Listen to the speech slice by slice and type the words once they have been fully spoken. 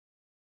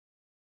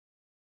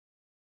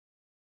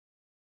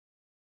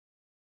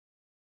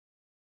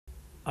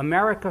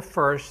America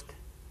First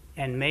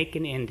and Make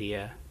in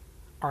India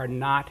are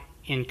not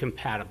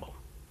incompatible.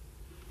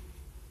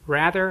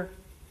 Rather,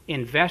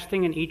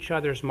 investing in each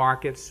other's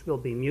markets will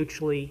be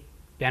mutually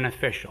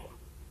beneficial.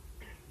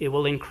 It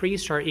will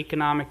increase our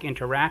economic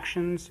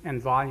interactions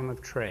and volume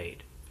of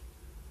trade,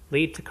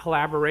 lead to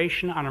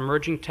collaboration on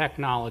emerging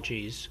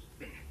technologies,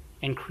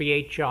 and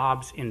create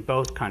jobs in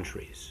both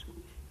countries.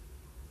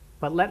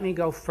 But let me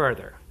go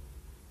further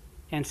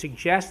and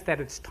suggest that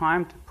it's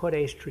time to put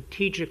a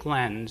strategic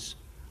lens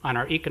on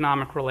our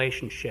economic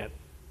relationship,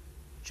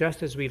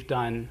 just as we've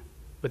done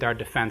with our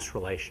defense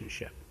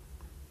relationship.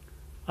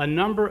 A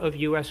number of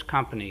U.S.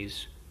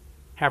 companies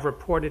have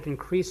reported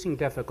increasing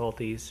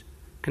difficulties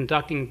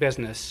conducting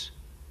business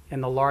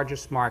in the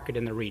largest market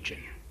in the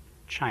region,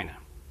 China.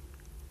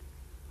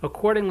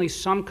 Accordingly,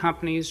 some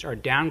companies are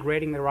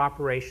downgrading their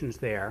operations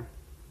there,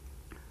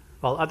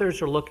 while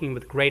others are looking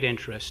with great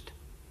interest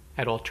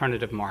at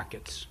alternative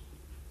markets.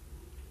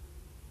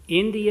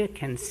 India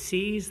can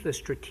seize the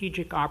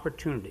strategic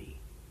opportunity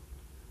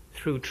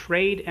through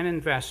trade and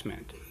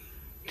investment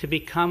to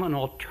become an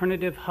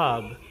alternative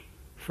hub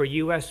for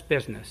U.S.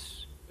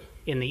 business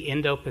in the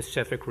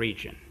Indo-Pacific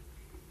region.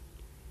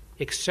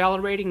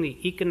 Accelerating the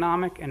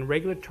economic and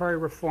regulatory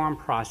reform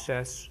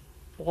process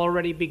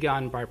already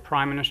begun by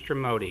Prime Minister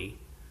Modi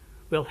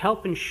will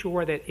help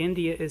ensure that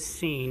India is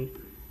seen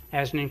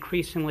as an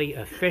increasingly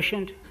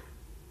efficient,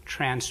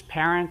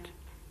 transparent,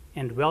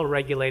 and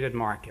well-regulated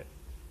market.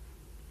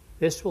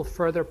 This will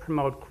further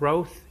promote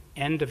growth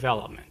and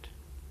development.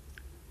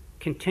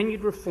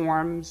 Continued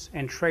reforms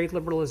and trade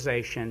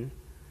liberalization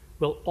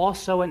will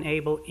also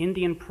enable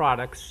Indian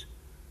products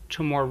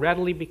to more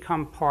readily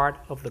become part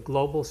of the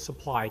global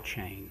supply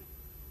chain,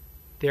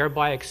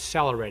 thereby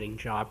accelerating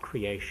job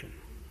creation.